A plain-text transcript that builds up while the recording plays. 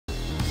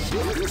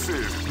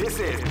This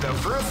is the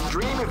first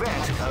dream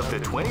event of the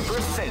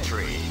 21st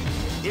century.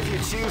 If you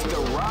choose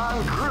the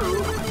wrong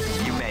groove,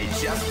 you may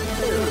just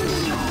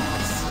lose.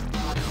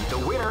 The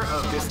winner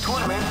of this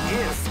tournament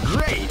is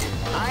great.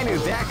 I knew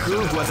that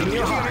groove was in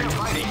your heart.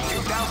 Fighting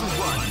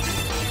 2001.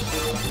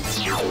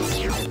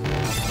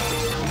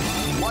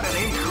 What an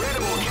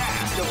incredible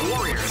cast of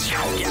warriors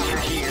has gathered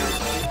here.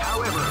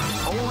 However,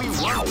 only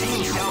one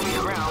team shall be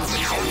crowned the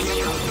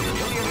champion of the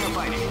Millionaire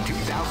Fighting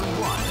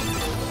 2001.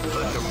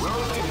 But the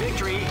road to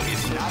victory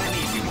is not an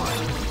easy one.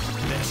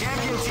 The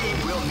champion team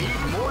will need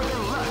more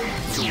than luck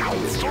to win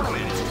this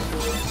tournament.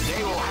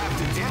 They will have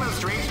to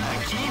demonstrate a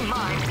keen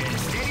mind and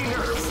steady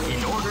nerves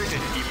in order to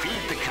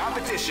defeat the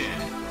competition.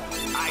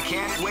 I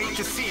can't wait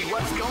to see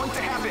what's going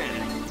to happen.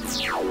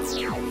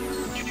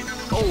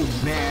 Oh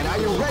man, are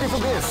you ready for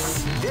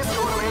this? This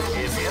tournament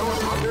is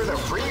held under the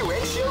free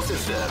ratio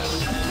system.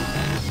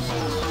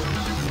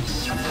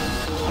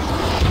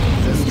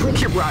 Let's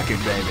keep rocking,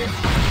 baby.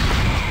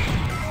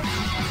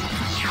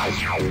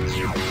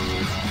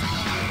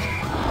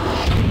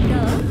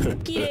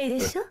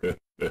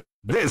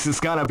 This is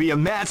gonna be a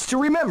match to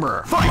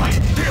remember. Fight!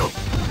 Feel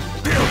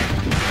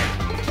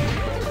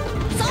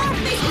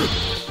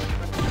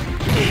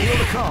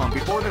the calm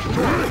before the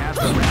storm has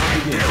the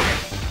round begin.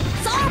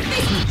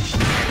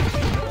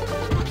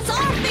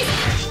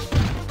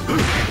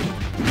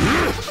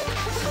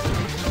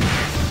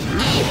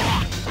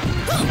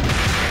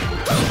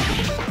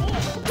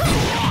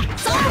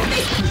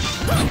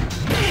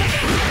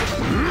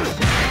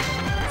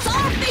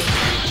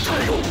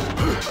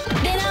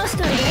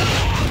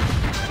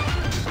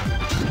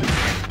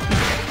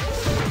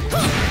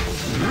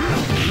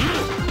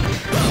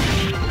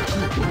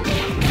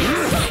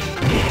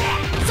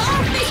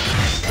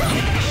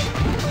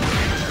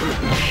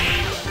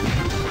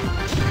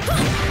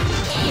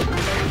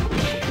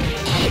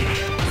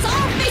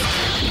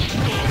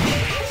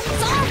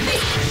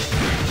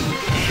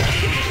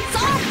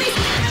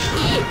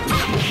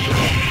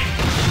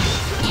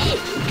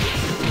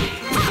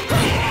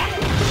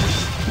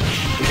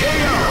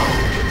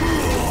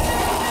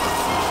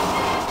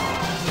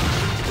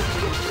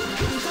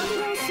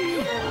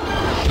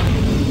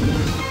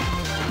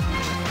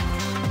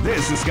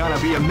 This is gonna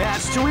be a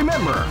match to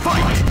remember.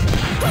 Fight!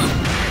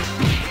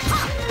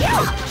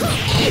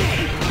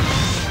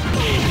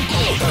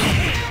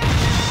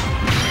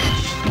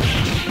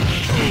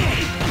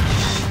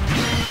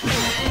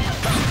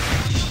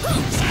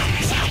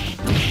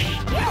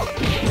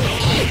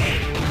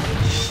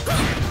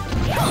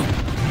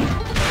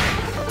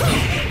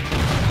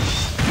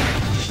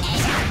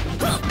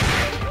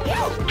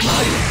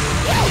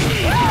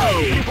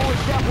 People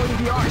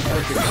establishing the art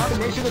of the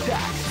combination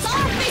attack.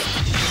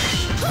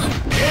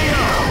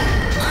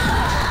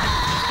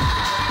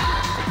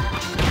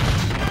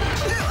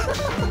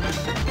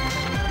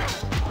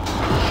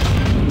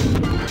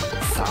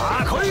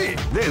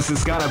 This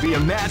is gonna be a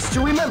match to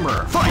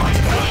remember. Fight!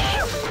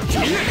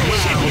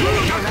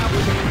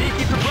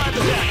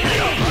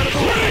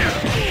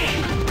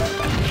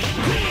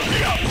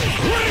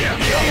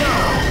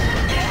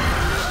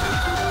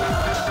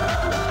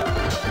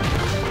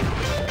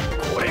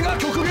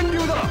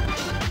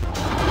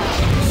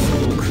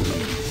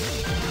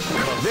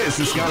 This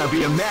is gonna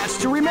be a match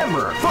to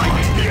remember.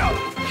 Fight!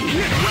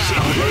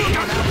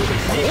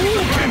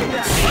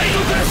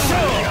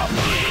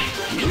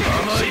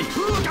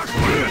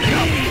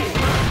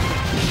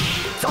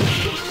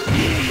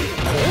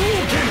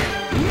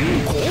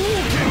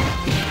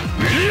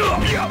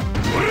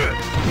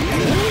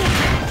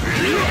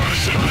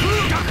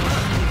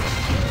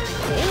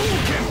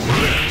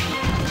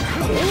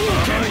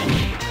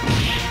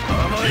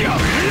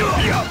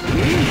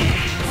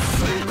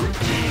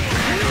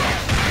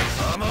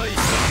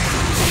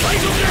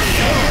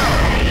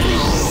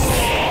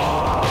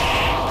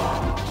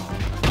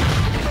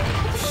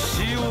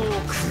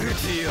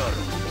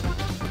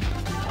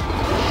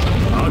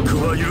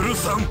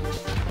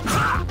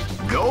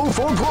 Go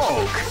for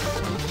broke!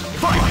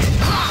 Fight!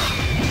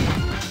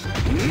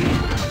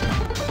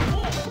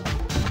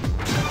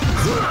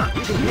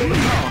 You can feel the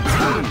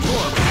calm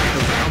before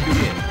the round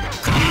begins.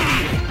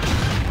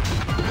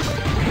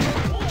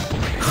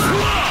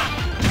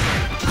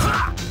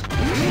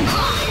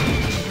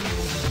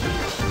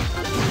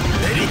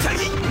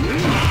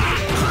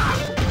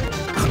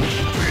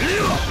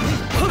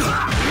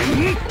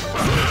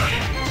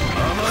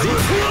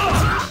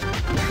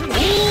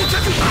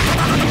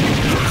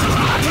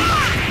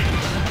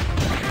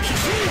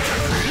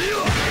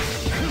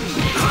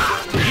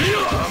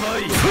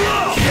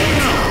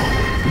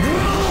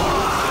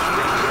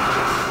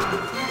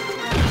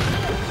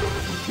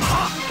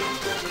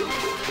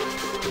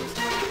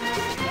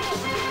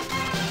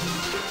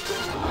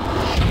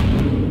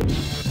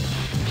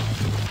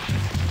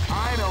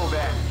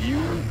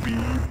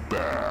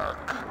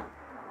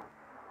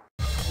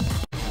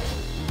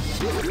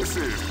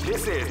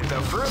 This is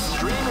the first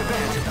dream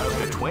event of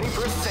the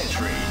 21st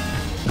century.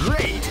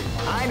 Great!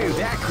 I knew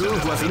that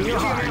groove was in your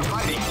heart.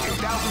 Fighting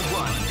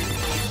 2001.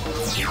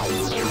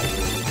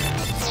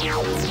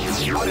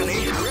 What an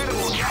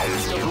incredible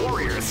cast of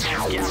warriors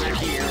has gathered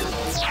here.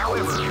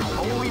 However,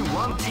 only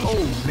one team.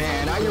 Oh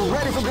man, are you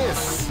ready for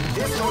this?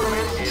 This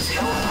tournament is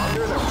held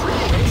under the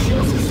free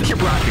ratio system.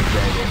 Keep rocking,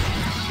 baby.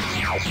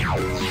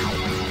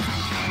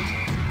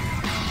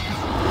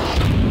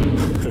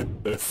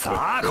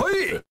 さあ来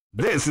い!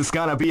 This is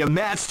gonna be a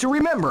match to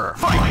remember.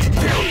 Fight!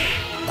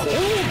 貢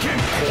献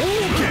貢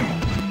献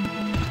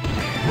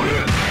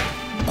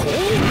貢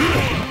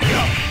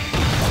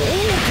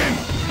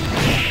献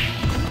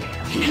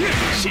ひえ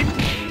し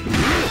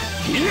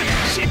ひえ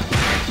し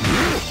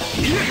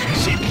ひえ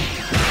し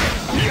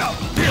いや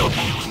でよ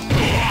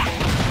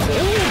貢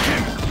献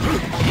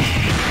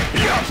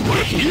いや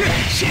ひえ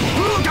し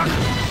風格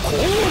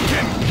貢献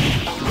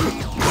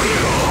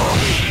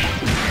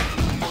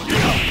い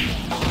や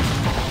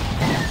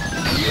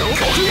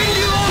極限流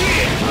奥義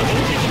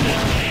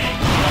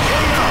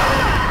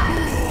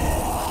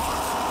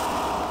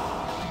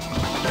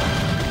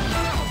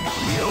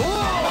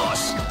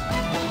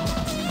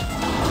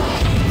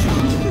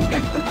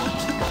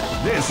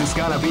This is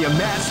gonna be a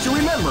match to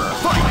remember.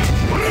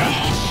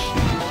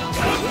 Fight!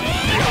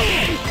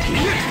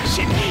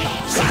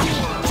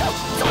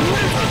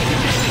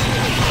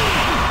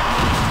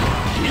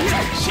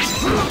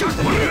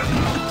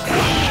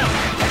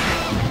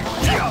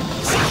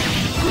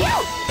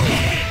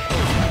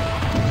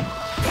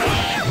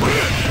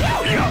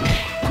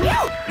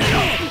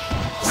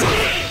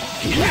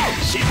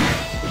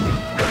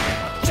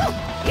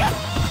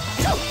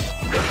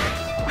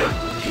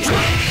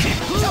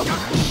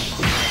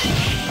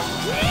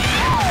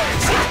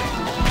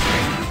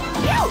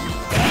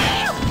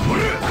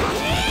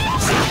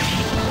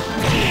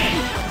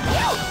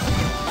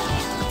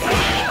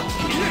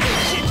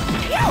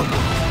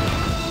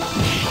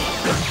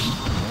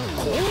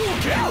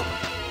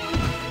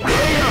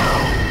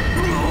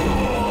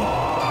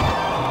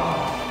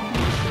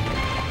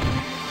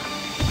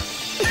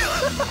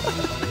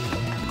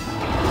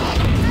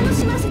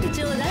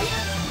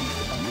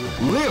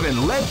 Live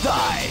and let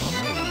die.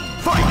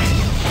 Fight!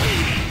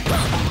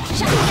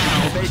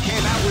 Wow, they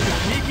came out with a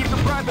sneaky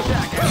surprise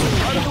attack at the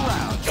start of the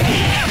round.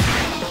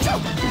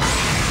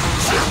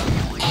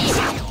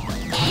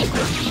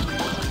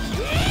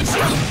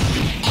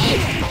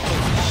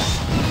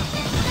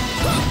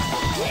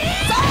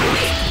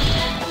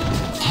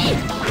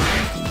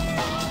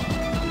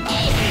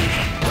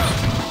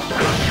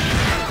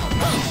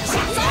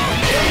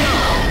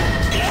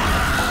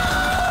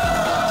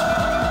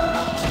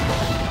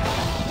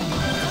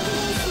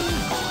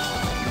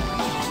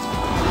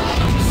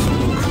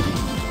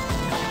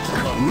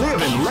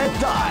 Live and let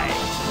die.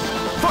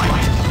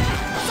 Fight!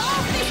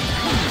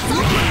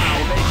 Wow,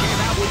 they came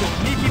out with a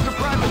sneaky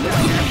surprise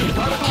attack at the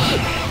start of the round.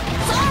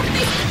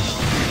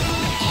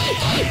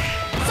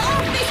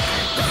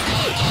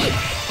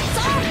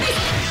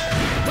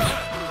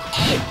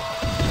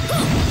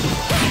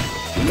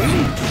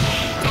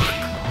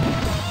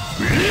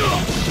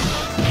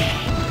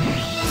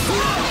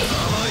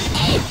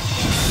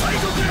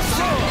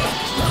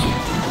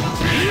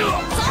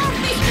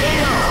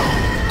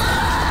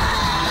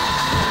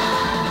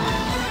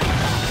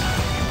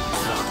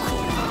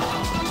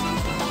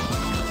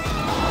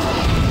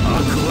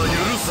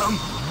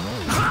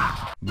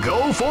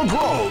 Go for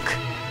broke!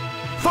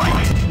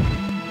 Fight!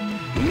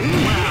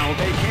 Wow,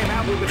 they came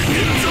out with a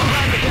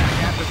surprise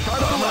attack at the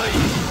start of the round.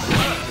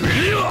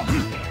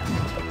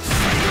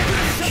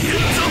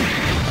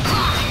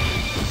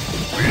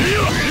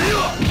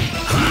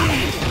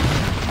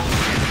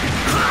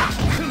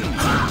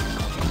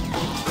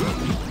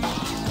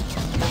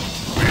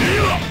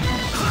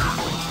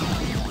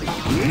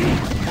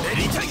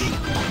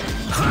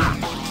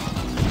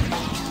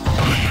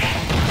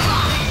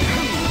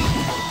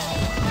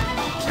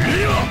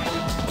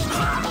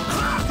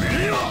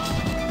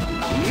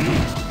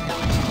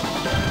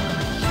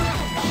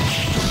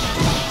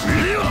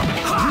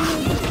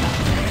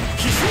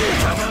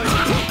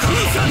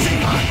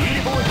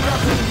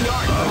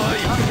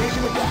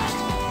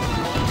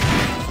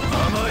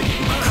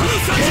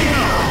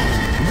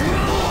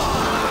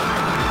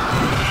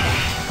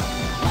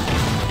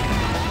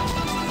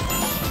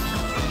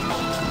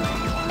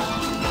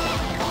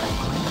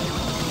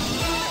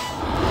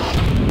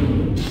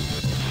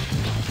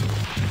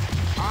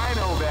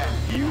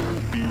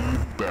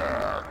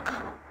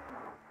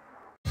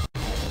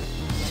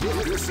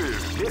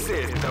 This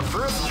is the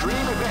first dream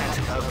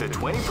event of the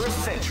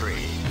 21st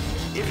century.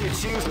 If you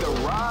choose the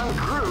wrong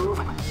groove,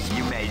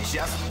 you may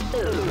just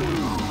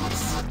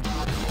lose.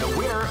 The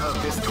winner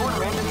of this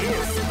tournament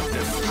is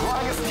the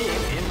strongest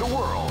team in the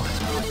world.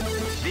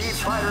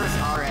 These fighters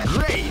are at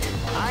great.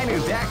 I knew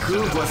that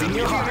groove was in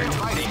your heart.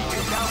 Fighting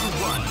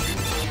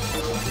 2001.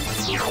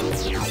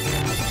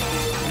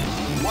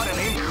 What an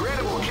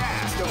incredible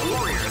cast of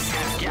warriors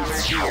has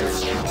gathered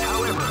here.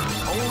 However,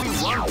 only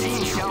one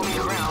team shall be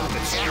crowned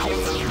the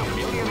champions of the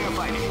Millionaire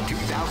Fighting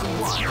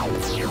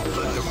 2001.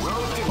 But the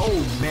road to...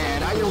 Oh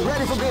man, are you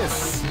ready for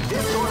this?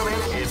 This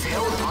tournament is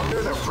held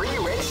under the free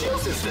ratio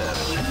system.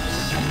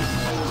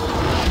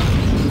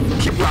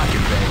 Keep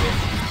rocking, baby.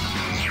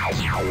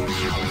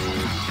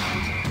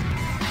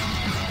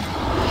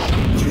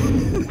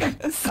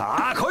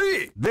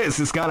 This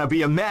is gonna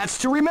be a match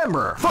to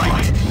remember.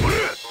 Fight!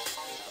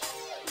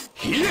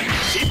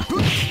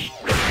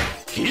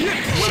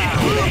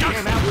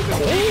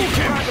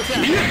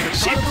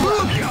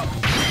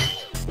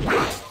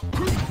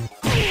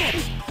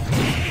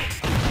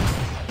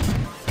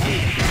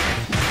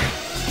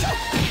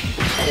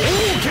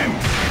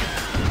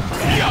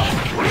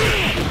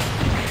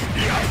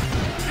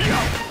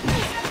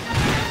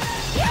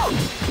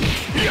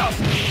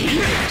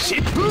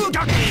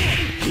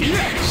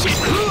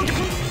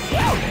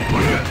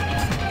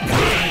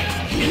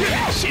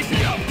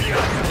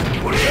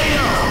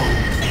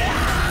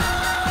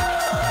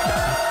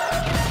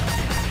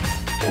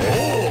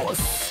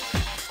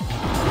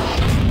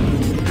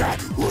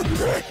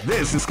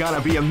 This is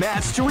gonna be a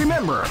match to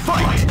remember.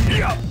 Fight!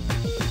 You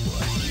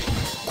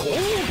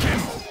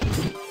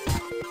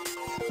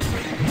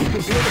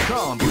can feel the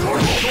calm before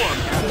the storm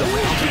as the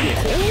round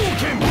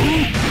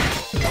begins.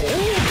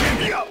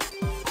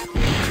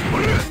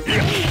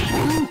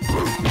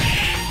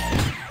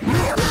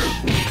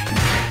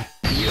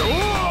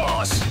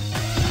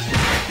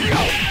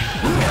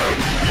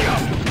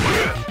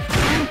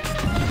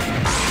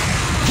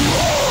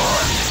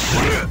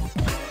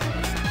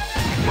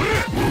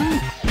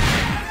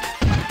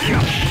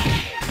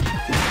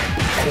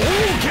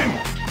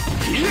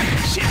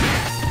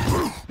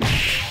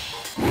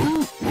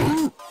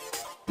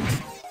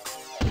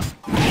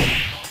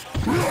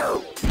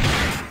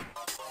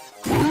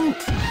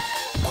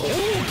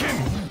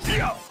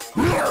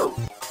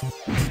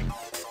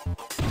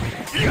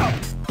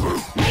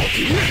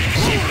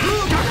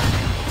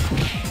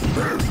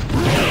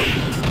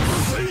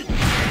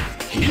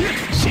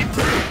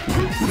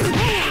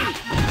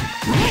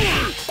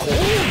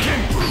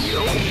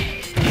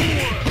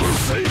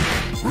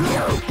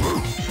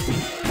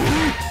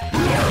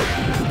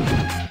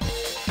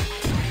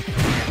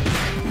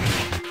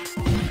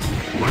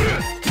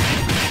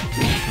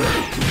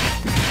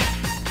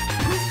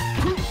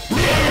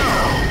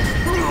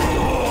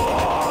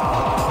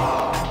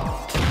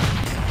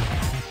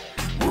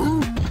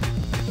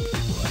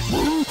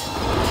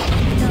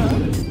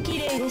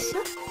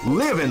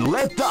 Live and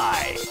let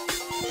die.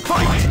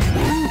 Fight!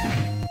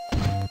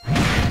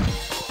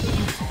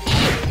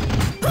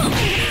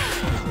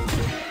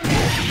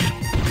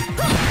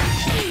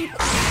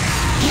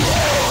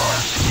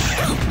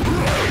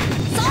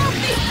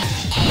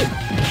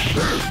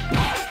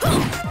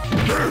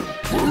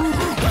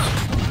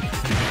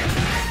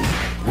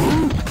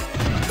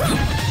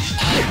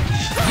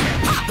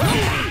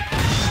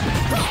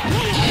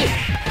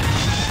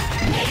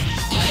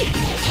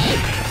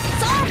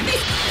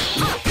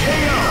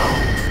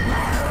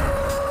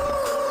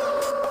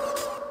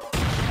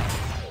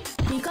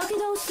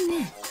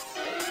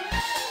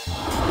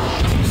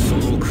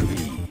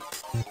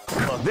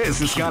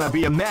 This is gonna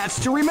be a match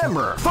to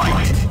remember.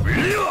 Fight!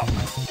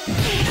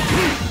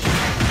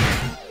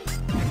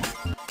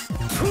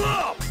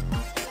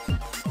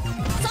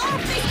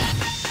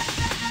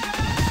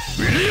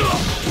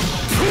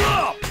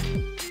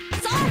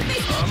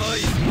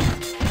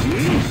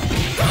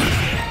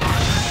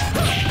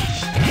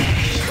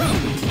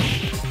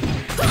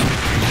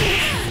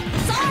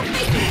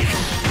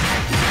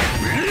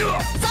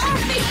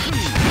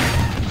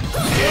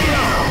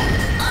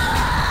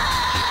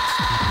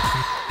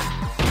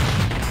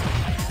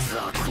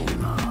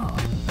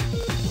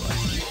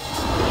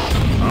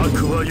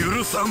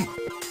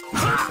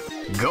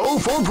 Go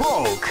for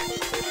broke!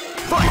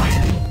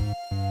 Fight!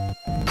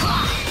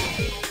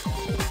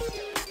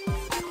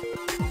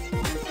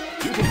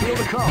 You can feel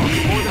the calm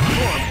before the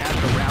storm as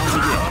the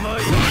round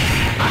begins.